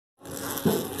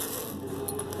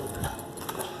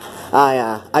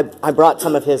I brought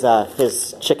some of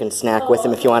his chicken snack with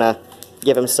him if you want to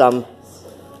give him some.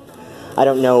 I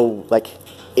don't know, like,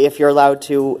 if you're allowed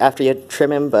to after you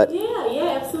trim him, but...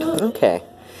 Yeah, absolutely. Okay.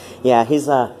 Yeah, he's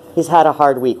had a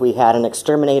hard week. We had an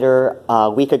exterminator a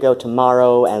week ago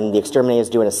tomorrow, and the exterminator's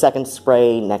doing a second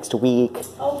spray next week.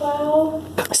 Oh, wow.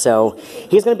 So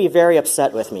he's going to be very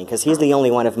upset with me, because he's the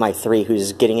only one of my three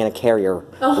who's getting in a carrier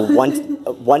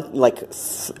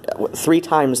three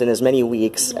times in as many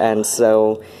weeks, and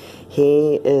so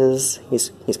he's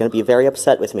going to be very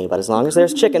upset with me, but as long as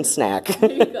there's chicken snack.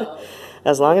 There you go.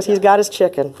 As long as he's got his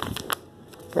chicken.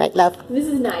 Right, love? This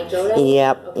is Nigel, right?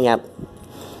 Yep, Okay. yep.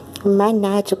 My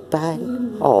Nigel bud.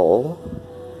 Oh.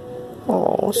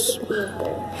 Oh.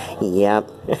 Yep.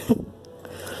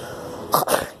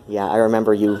 Yeah, I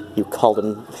remember you called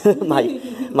him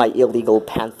my illegal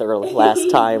panther last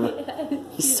time.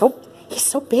 He's so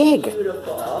big.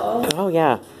 Beautiful. Oh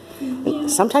yeah.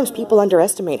 Sometimes people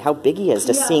underestimate how big he is.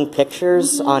 Just seeing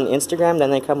pictures on Instagram, then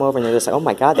they come over and they're just like, "Oh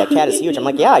my God, that cat is huge." I'm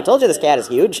like, "Yeah, I told you this cat is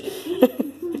huge."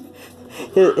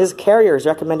 His carrier is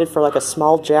recommended for like a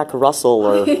small Jack Russell,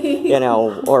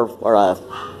 or or a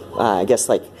I guess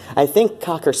I think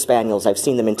Cocker Spaniels. I've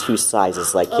seen them in two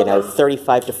sizes,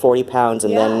 35 to 40 pounds,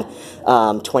 and then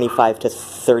 25 to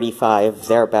 35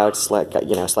 thereabouts.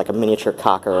 It's like a miniature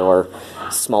Cocker or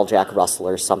small Jack Russell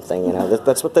or something.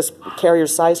 That's what this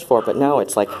carrier's sized for. But no,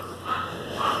 it's like,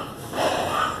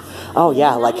 oh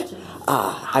yeah,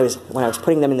 when I was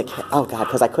putting them in the oh god,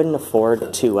 because I couldn't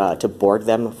afford to board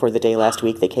them for the day last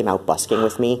week. They came out busking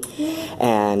with me,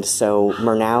 and so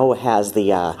Murnau has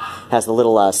the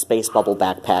little space bubble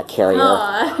backpack carrier,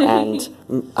 and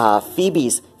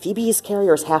Phoebe's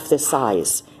carrier is half this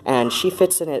size, and she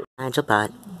fits in it. Nigel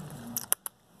bud.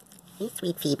 Hey,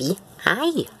 sweet Phoebe.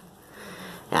 Hi.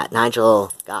 Yeah,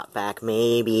 Nigel got back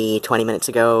maybe 20 minutes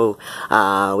ago.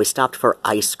 We stopped for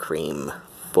ice cream.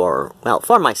 For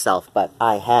myself, but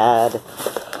I had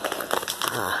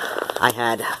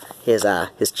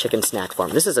his chicken snack for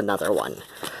him. This is another one.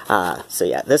 So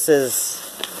yeah, this is...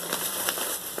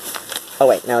 Oh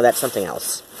wait, no, that's something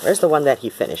else. Where's the one that he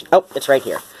finished? Oh, it's right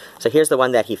here. So here's the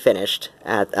one that he finished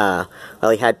at,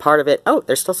 he had part of it... Oh,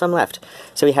 there's still some left.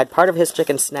 So he had part of his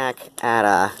chicken snack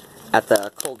at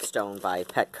the Cold Stone by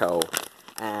Petco.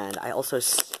 And I also,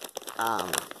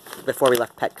 before we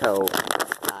left Petco,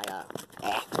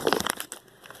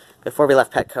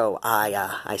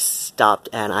 I stopped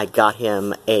and I got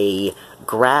him a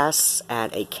grass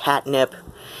and a catnip.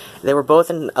 They were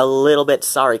both in a little bit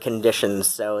sorry condition,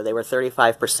 so they were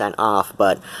 35% off,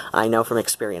 but I know from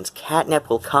experience, catnip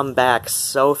will come back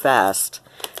so fast,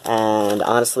 and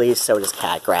honestly, so does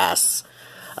cat grass.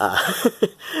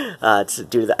 To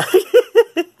do that.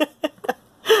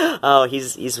 Oh,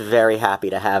 he's very happy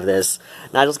to have this.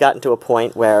 Nigel's gotten to a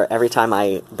point where every time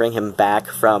I bring him back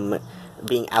from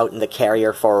being out in the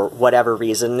carrier for whatever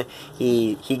reason,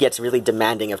 he gets really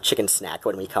demanding of chicken snack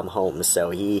when we come home.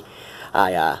 So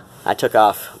I took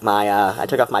off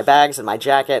my bags and my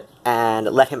jacket and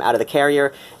let him out of the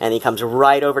carrier, and he comes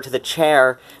right over to the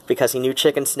chair because he knew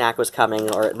chicken snack was coming,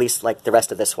 or at least like the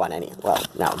rest of this one.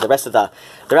 The rest of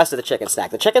the chicken snack.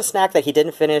 The chicken snack that he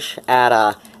didn't finish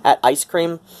at ice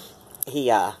cream,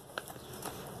 it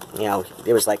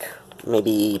was like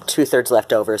maybe 2/3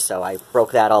 left over, so I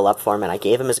broke that all up for him, and I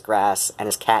gave him his grass and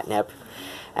his catnip,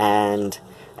 and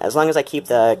as long as I keep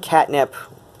the catnip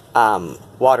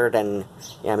watered and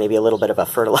maybe a little bit of a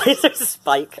fertilizer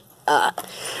spike,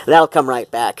 that'll come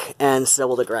right back, and so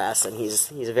will the grass, and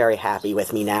he's very happy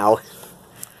with me now.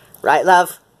 Right,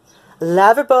 love?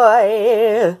 Lover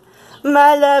boy,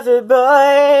 my lover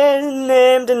boy,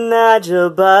 named Nigel,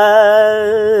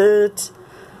 but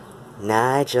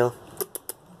Nigel.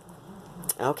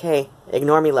 Okay,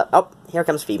 ignore me, love. Oh, here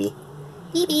comes Phoebe.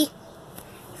 Phoebe.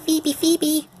 Phoebe,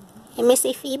 Phoebe. I miss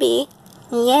a Phoebe.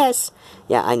 Yes.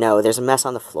 Yeah, I know, there's a mess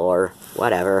on the floor.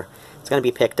 Whatever. It's gonna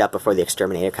be picked up before the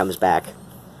exterminator comes back.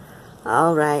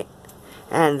 Alright.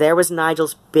 And there was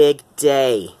Nigel's big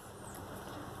day.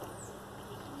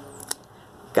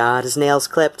 Got his nails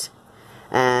clipped.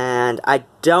 And I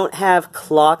don't have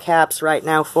claw caps right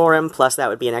now for him, plus that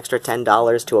would be an extra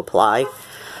 $10 to apply.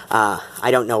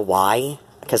 I don't know why,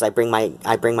 because I bring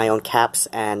my own caps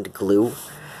and glue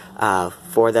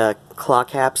for the claw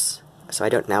caps, so I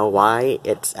don't know why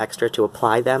it's extra to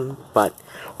apply them,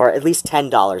 or at least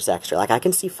 $10 extra. Like, I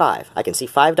can see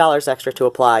 $5 extra to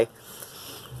apply.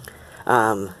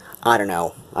 I don't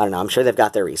know, I'm sure they've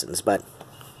got their reasons, but,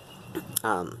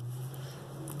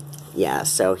 yeah,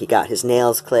 so he got his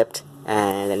nails clipped,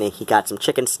 and then he got some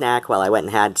chicken snack while I went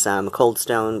and had some Cold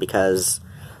Stone, because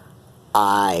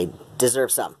I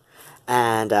deserve some.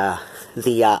 And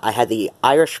I had the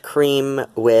Irish cream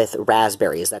with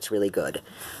raspberries. That's really good.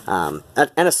 And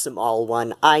a small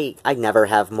one. I never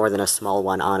have more than a small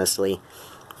one, honestly.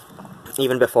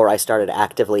 Even before I started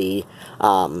actively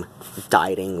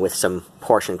dieting with some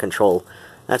portion control.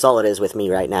 That's all it is with me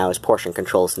right now, is portion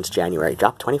control since January.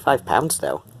 Dropped 25 pounds,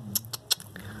 though.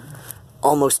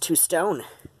 Almost 2 stone.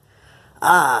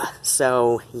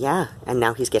 So, yeah. And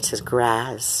now he gets his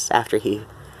grass after he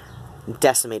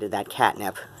decimated that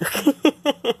catnip.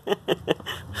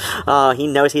 Oh, he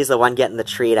knows he's the one getting the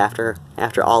treat after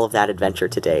all of that adventure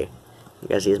today.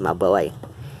 Because he's my boy.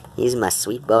 He's my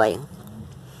sweet boy.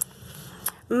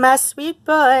 My sweet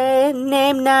boy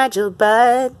named Nigel,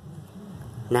 bud.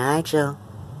 Nigel.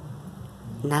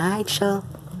 Nigel.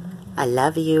 I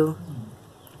love you.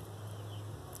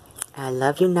 I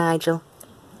love you, Nigel.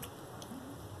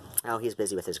 Oh, he's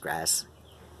busy with his grass.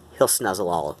 He'll snuzzle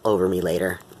all over me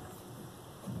later.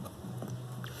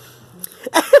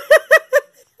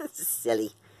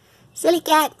 Silly. Silly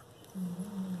cat.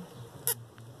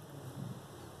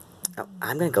 Oh,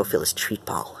 I'm gonna go fill his treat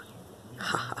ball.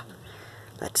 Haha.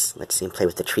 Let's see him play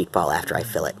with the treat ball after I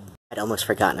fill it. I'd almost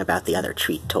forgotten about the other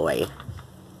treat toy.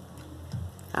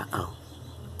 Uh-oh.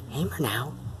 Hey,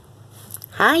 Murnau.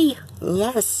 Hi.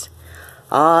 Yes.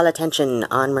 All attention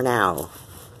on Murnau.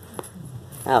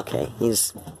 Okay,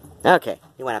 okay,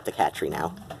 he went up the cat tree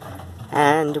now.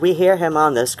 And we hear him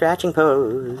on the scratching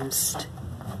post.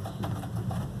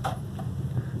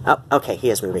 Oh, okay,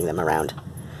 he is moving them around.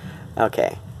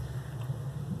 Okay.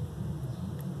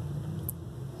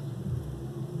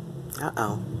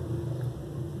 Uh-oh.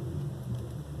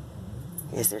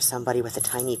 Is there somebody with a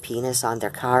tiny penis on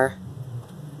their car?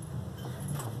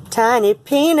 Tiny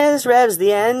penis revs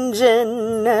the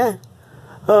engine.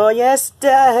 Oh, yes,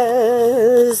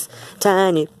 does.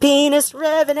 Tiny penis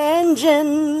rev an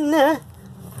engine.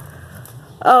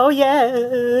 Oh,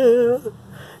 yeah.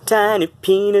 Tiny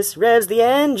penis revs the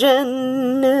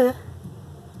engine.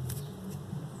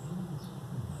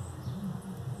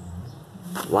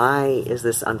 Why is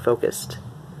this unfocused?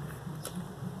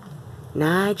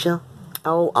 Nigel.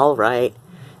 Oh, alright.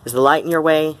 Is the light in your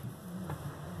way?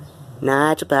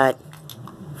 Nigel, but...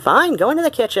 Fine, go into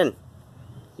the kitchen.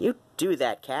 You do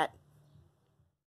that, cat.